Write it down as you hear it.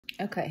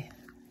Okay,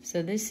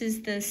 so this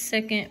is the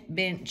second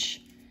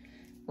bench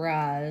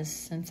rise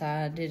since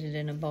I did it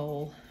in a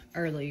bowl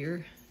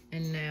earlier.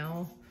 And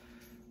now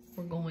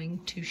we're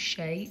going to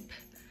shape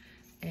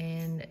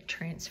and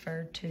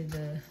transfer to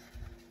the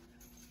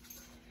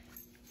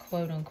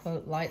quote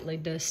unquote lightly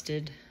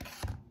dusted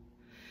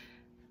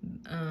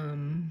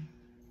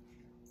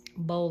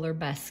bowler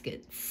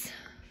baskets.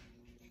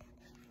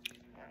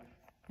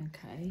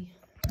 Okay.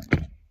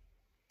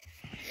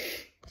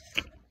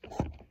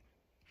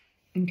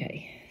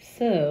 Okay,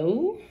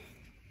 so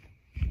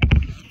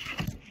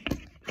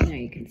now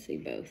you can see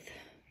both,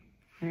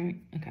 right?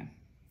 Okay.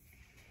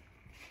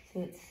 So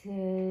it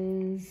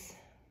says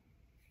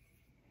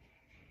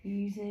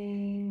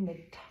using the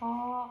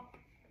top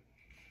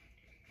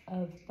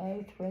of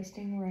both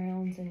resting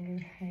rounds in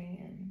your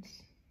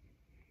hands.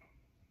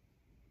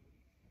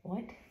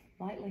 What?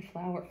 Lightly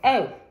flour.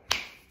 Oh!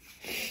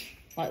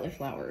 Lightly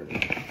flour.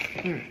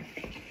 All right.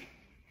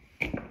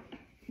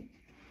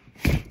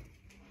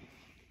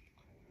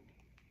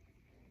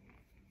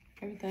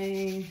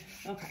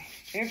 Okay,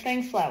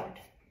 everything's floured.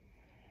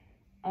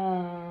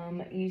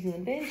 Using the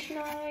bench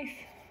knife,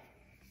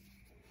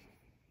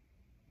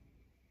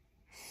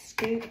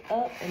 scoop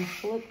up and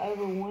flip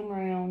over one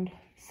round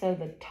so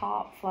the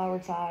top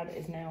floured side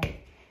is now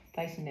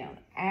facing down.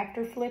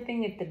 After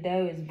flipping, if the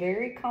dough is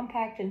very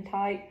compact and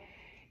tight,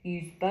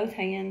 use both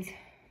hands.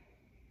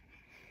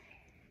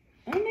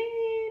 I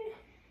mean,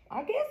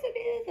 I guess it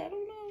is, I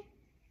don't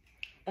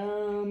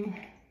know.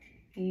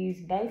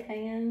 Use both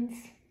hands.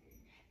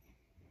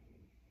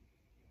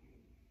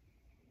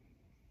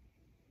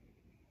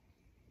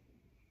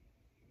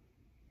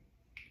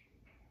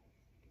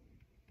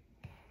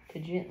 To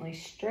gently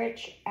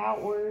stretch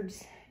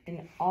outwards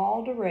in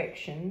all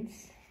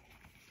directions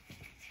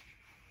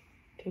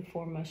to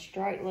form a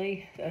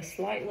slightly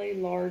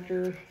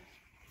larger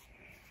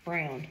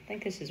round. I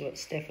think this is what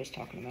Steph was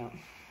talking about.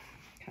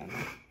 Kind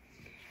of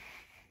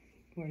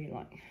where you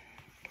like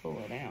pull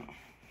it out.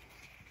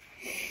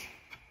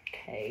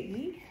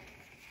 Okay.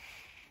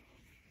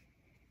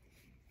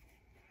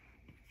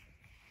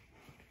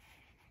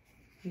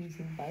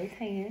 Using both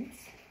hands.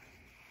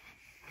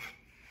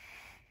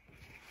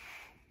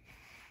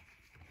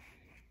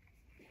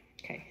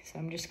 Okay, so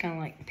I'm just kind of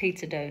like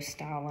pizza dough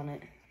styling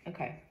it.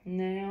 Okay,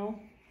 now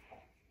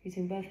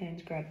using both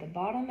hands, grab the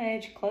bottom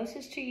edge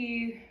closest to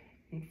you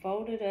and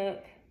fold it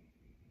up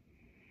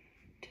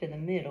to the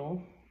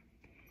middle,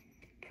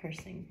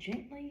 pressing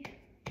gently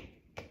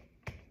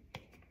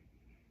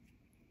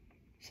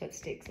so it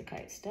sticks.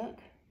 Okay, it's stuck.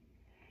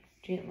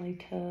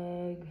 Gently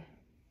tug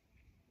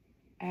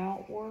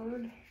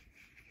outward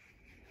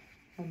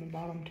on the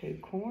bottom two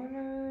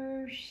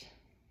corners.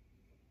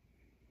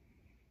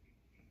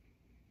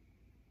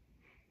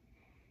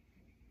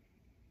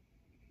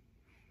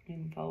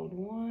 And fold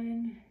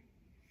one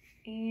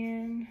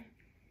in.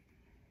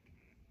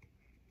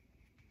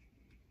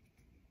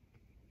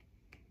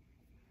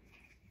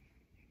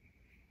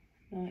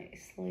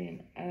 Nicely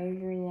and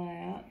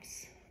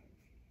overlaps.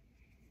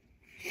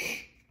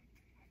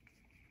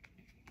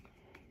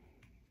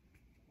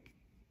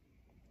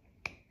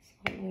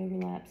 Slightly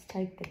overlaps.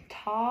 Take the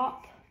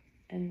top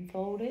and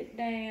fold it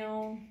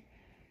down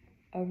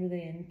over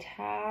the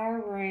entire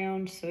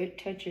round so it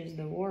touches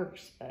the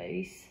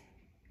workspace.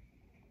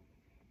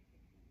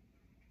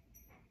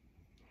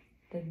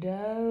 The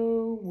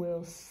dough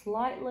will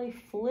slightly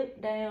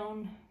flip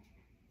down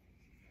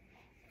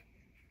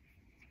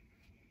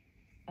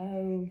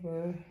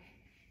over.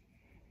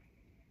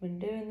 When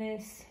doing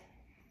this,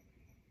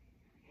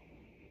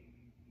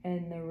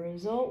 and the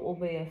result will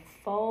be a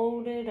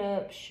folded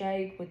up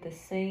shape with the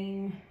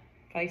seam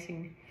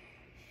facing,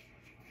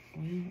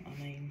 well,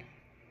 I mean,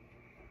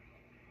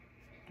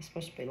 it's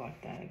supposed to be like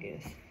that, I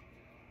guess.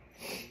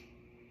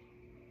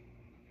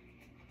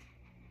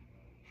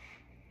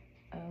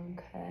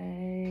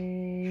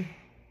 Okay,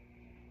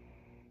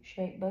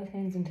 shape both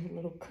hands into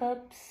little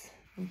cups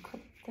and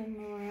cup them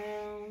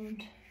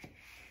around,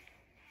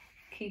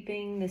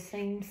 keeping the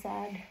seam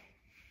side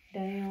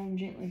down.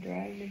 Gently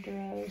drag the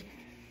dough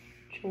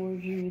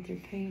towards you with your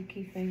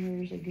pinky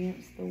fingers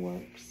against the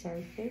work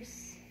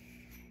surface.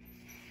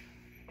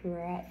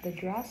 The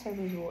dry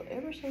surface will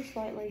ever so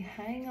slightly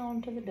hang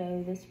on to the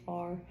dough this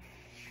far,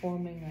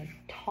 forming a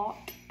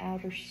taut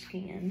outer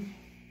skin.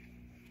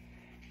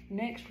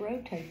 Next,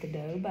 rotate the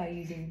dough by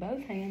using both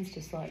hands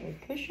to slightly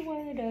push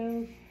away the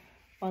dough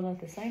while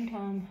at the same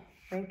time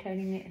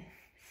rotating it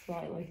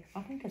slightly.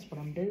 I think that's what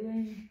I'm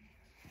doing.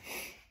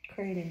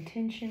 Creating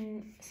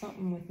tension,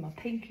 something with my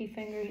pinky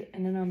fingers,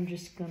 and then I'm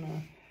just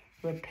gonna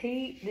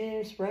repeat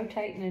this,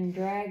 rotating and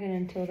dragging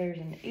until there's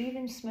an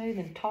even, smooth,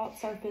 and taut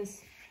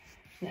surface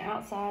on the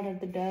outside of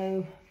the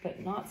dough, but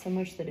not so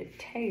much that it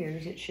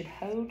tears. It should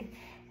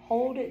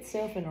hold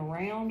itself in a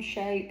round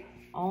shape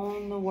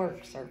on the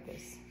work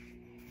surface.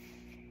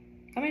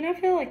 I mean, I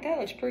feel like that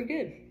looks pretty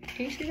good.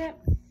 Can you see that?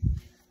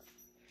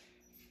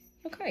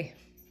 Okay.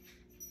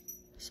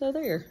 So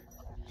there.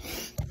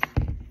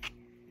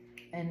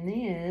 And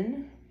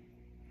then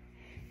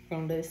we're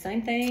gonna do the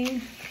same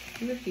thing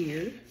over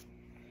here.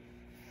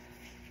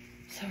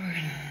 So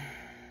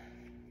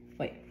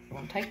we're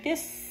gonna take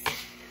this,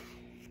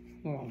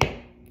 we're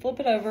gonna flip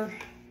it over,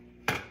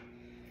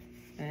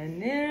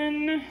 and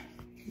then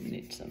we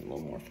need some a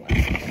little more flour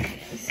than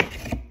this.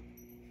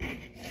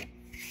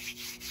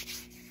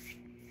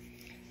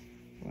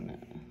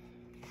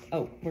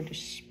 We're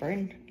just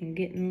spreading and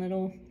getting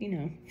little, you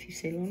know, if you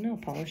see a little nail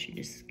polish, you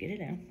just get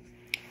it out.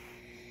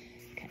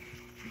 Okay,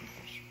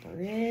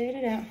 spread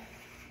it out.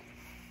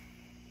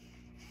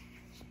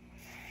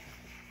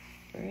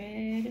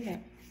 Spread it out.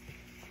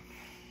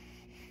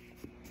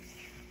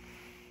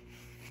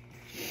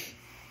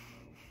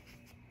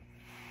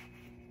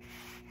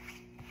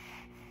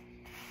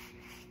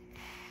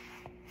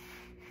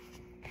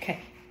 Okay,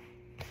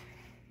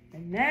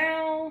 and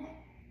now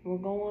we're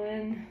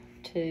going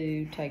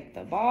to take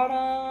the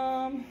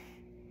bottom,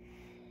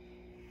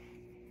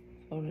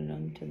 fold it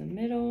onto the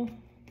middle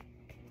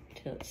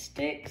till it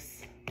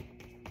sticks.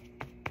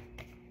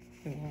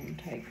 Then we're going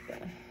to take the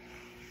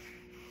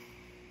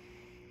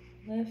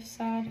left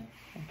side,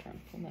 I'm trying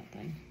to pull that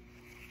thing,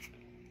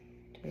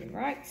 to the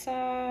right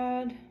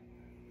side,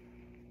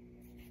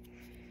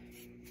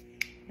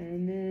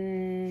 and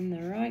then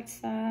the right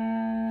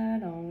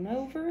side on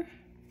over.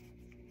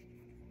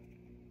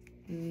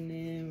 And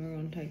then we're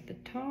gonna take the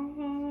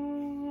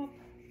top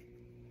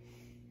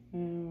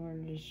and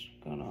we're just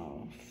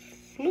gonna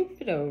flip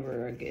it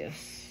over, I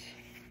guess.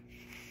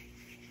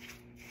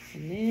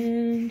 And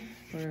then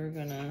we're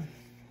gonna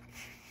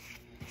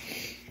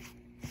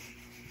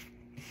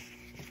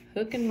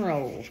hook and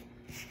roll,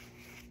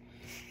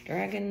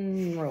 drag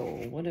and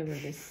roll, whatever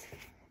it is,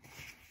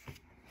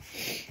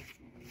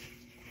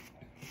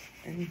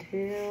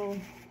 until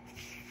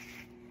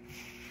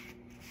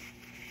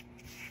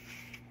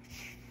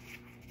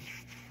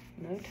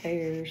no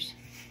tears.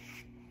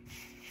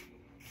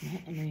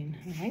 I mean,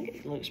 I think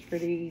it looks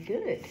pretty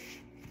good.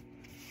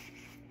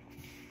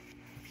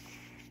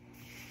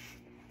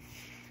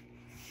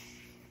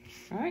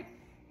 All right.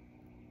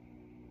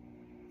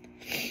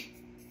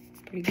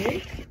 Pretty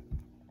good.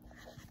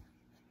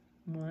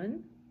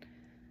 1,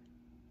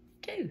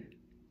 2.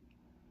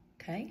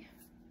 Okay.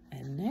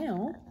 And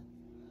now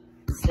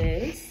it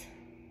says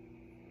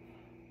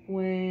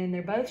when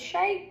they're both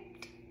shaped,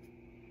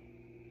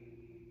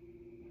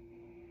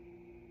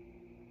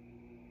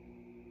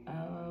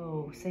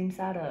 same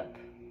side up.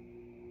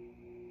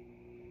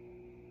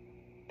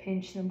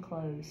 Pinch them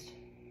closed.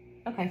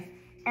 Okay,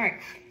 all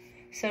right.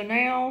 So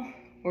now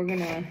we're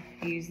gonna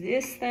use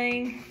this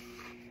thing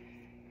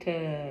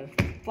to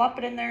flop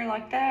it in there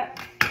like that.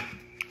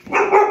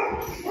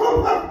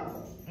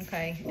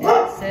 Okay, and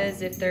it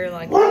says if they're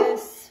like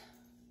this,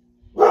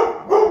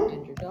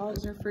 and your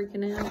dogs are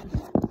freaking out,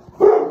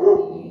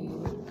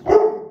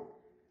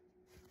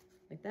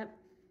 like that,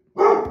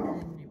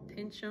 and you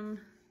pinch them.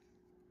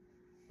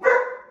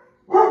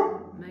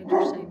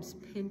 Major seams,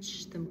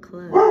 pinch them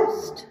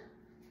closed.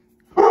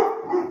 I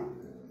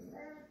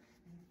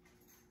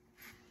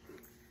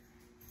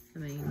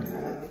mean,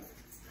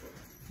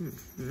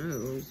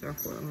 no,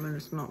 exactly. I mean,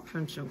 it's not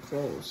pinch them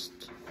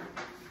closed.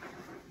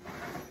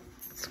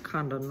 It's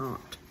kind of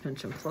not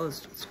pinch them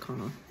closed. It's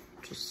kind of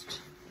just,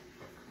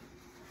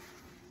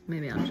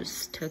 maybe I'll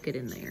just tuck it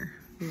in there.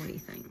 What do you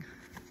think?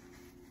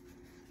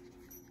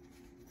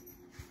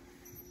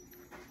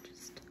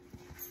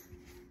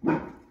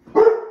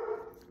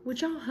 Would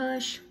y'all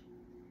hush?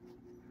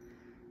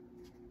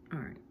 All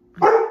right,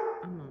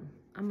 I'm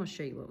gonna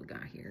show you what we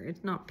got here.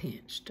 It's not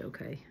pinched,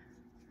 okay?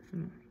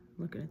 I'm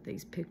looking at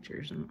these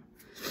pictures and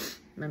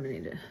let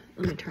me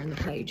turn the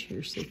page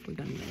here, see if we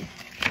got any.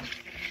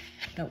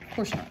 No, of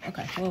course not.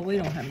 Okay, well, we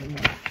don't have any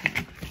more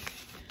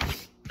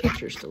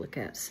pictures to look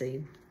at,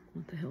 see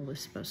what the hell this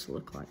is supposed to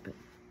look like, but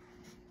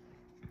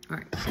all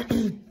right.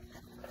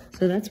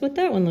 So that's what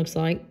that one looks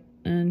like,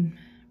 and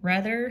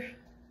rather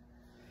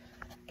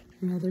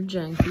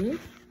janky.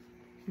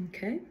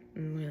 Okay,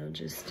 and we'll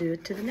just do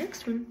it to the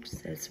next one.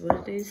 That's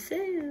what it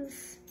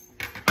says.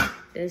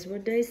 That's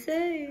what they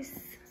says.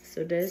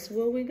 So that's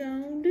what we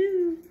gonna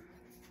do.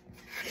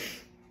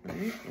 All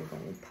right, we're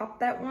gonna pop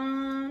that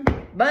one.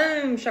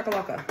 Boom,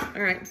 shakalaka.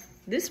 All right,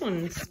 this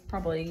one's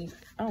probably,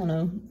 I don't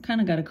know,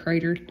 kind of got a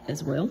crater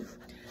as well.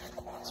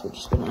 So we're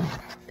just gonna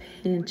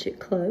pinch it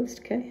closed,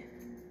 okay?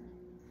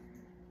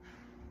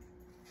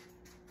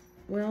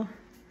 Well,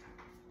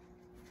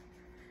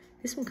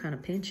 this one kind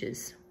of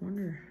pinches.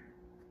 Wonder,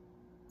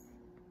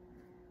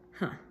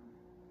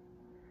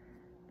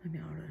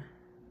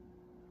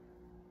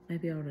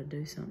 maybe I ought to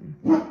do something.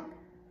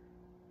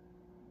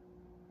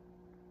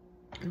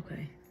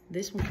 Okay,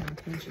 this one kind of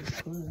pinches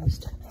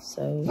closed.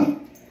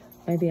 So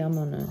maybe I'm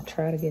gonna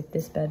try to get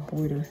this bad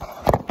boy to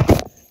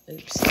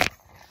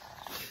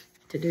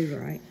do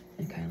right.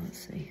 Okay, let's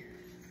see.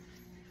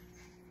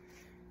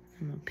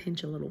 I'm gonna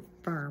pinch a little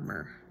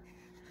firmer.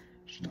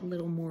 Just a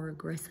little more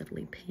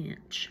aggressively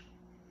pinch.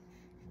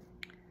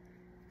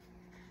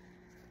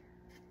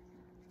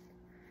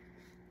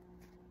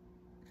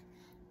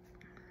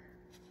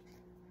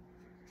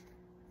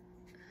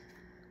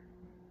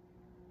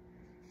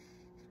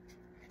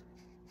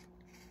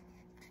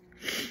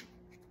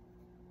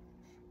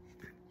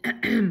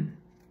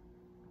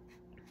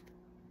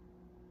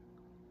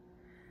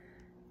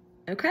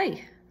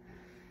 Okay,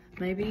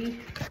 maybe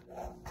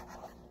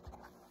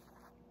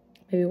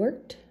it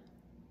worked,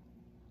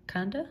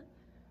 kinda.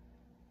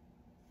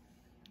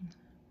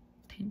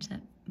 Pinch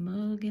that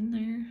mug in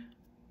there.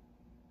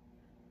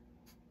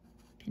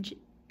 Pinch it,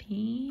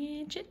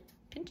 pinch it,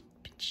 pinch,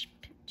 pinch,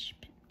 pinch,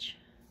 pinch.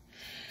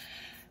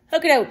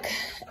 Okie doke.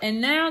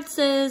 And now it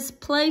says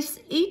place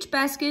each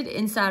basket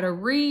inside a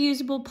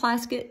reusable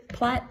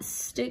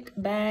plastic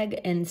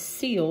bag and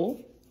seal.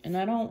 And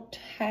I don't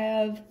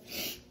have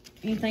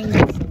anything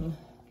with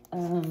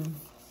some,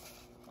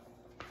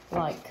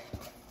 like,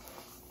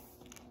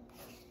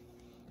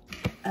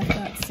 I've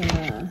got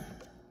some,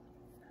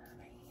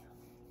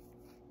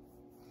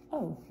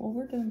 oh, well,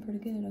 we're doing pretty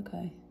good,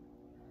 okay.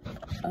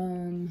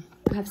 I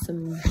have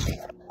some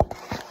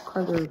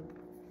Kroger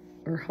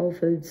or Whole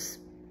Foods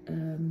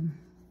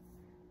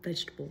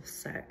vegetable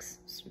sacks,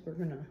 so we're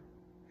gonna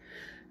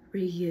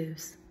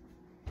reuse.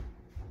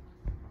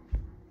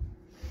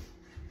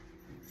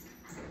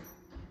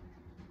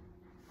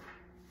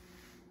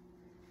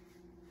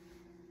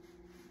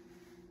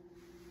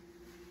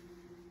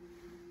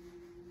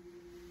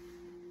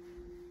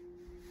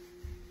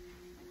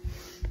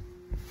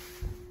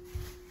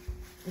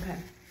 Okay,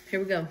 here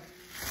we go.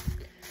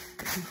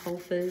 Some Whole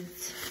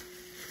Foods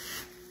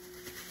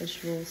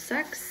vegetable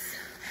sacks.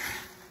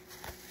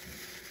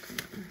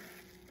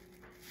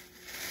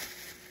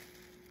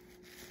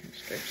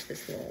 Stretch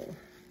this little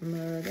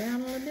mug out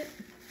a little bit.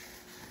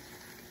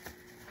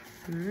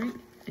 All right,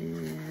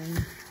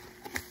 and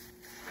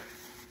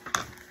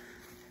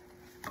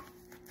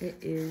it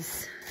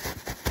is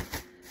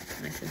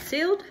nice and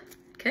sealed.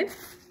 Okay,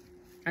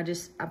 I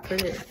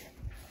put it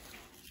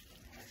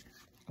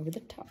over the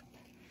top.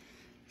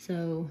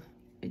 So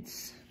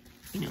it's,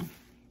 you know,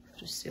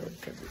 just sealed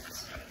because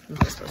it's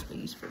not supposed to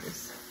be used for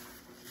this.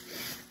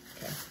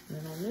 Okay, and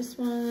then on this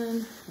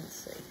one, let's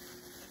see.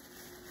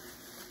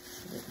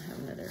 I didn't have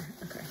another,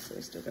 okay, so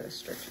we still gotta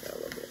stretch it out a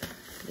little bit.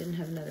 I didn't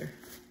have another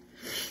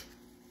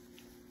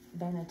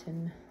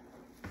Benetton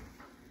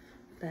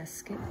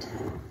basket.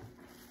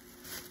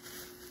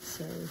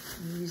 So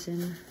I'm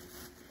using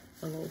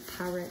a little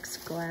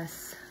Pyrex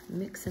glass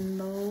mixing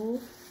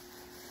bowl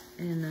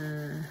and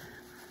a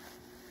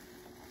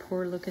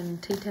poor looking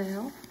tea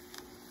towel.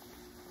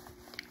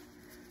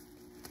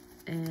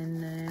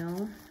 And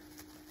now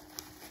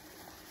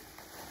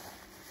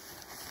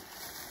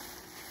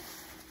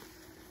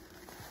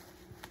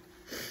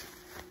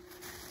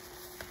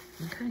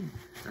okay,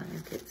 I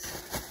think it's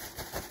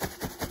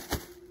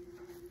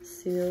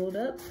sealed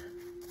up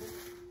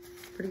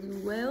pretty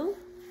well.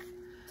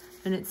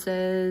 And it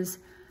says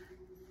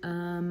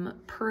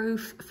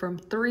proof from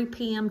 3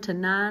 p.m. to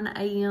 9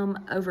 a.m.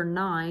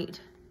 overnight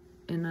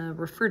in a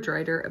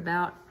refrigerator,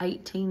 about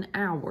 18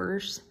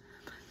 hours.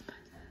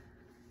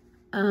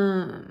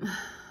 Oh,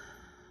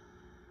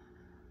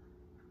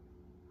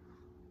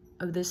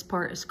 this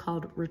part is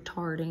called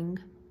retarding.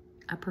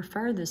 I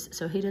prefer this.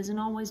 So he doesn't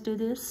always do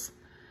this,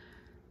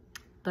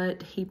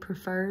 but he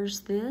prefers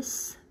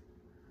this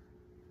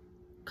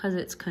because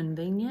it's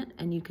convenient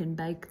and you can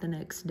bake the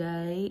next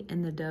day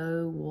and the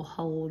dough will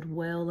hold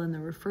well in the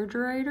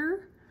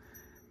refrigerator.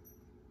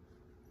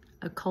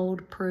 A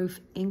cold proof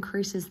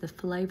increases the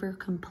flavor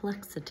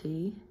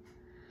complexity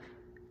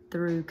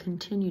through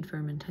continued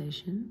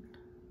fermentation.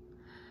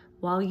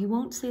 While you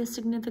won't see a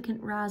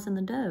significant rise in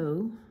the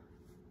dough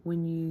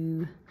when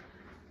you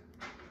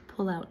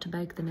pull out to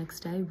bake the next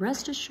day,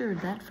 rest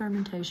assured that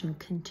fermentation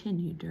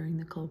continued during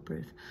the cold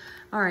proof.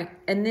 All right,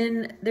 and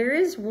then there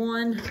is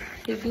one,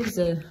 it gives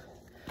a,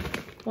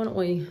 why don't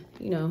we,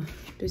 you know,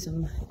 do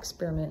some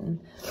experimenting.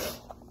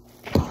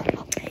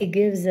 It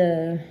gives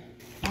a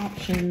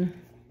option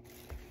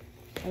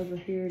over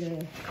here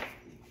to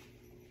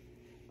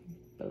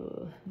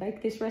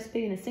bake this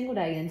recipe in a single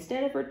day.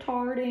 Instead of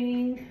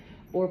retarding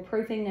or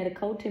proofing at a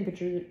cold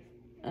temperature,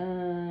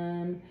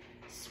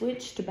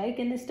 switch to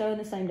baking this dough in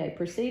the same day.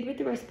 Proceed with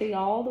the recipe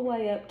all the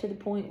way up to the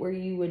point where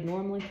you would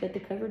normally put the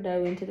covered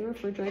dough into the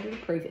refrigerator to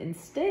proof.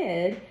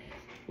 Instead,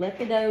 let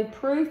the dough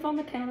proof on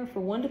the counter for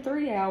 1 to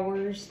 3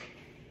 hours.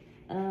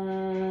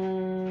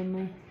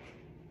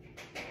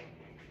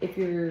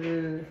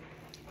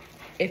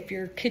 If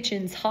your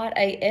kitchen's hot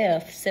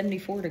AF,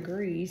 74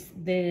 degrees,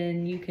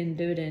 then you can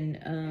do it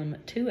in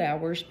 2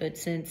 hours. But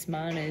since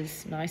mine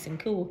is nice and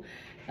cool,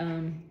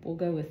 we'll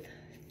go with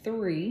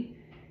 3.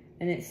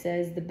 And it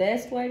says the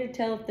best way to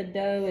tell if the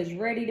dough is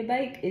ready to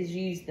bake is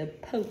use the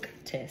poke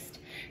test.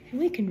 And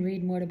we can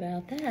read more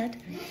about that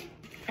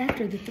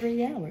after the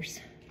 3 hours.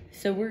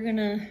 So I'm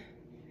gonna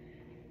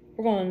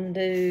put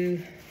a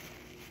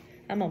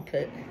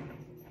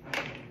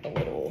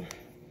little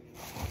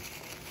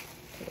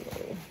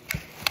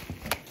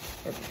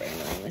rubber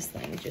band on this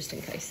thing just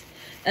in case.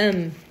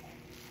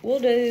 We'll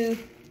do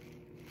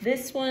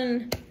this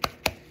one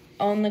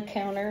on the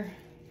counter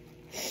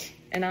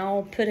and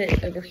I'll put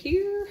it over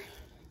here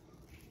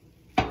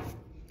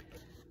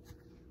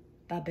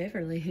by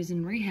Beverly, who's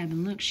in rehab.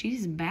 And look,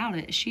 she's about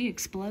it. She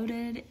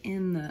exploded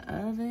in the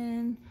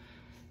oven.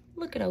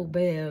 Look at old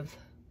Bev.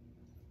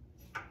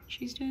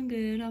 She's doing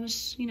good. I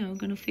was, you know,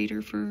 gonna feed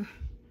her for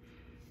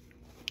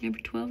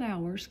every 12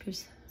 hours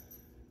because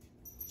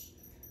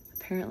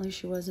apparently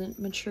she wasn't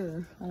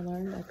mature. I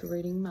learned after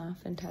reading my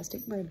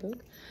fantastic bread book.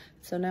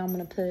 So now I'm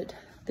gonna put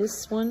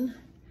this one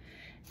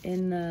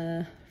in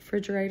the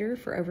refrigerator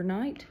for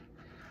overnight,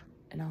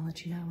 and I'll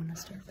let you know when I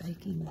start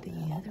baking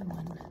the other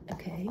one.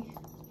 Okay,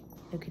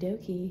 okie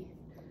dokie,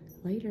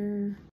 later.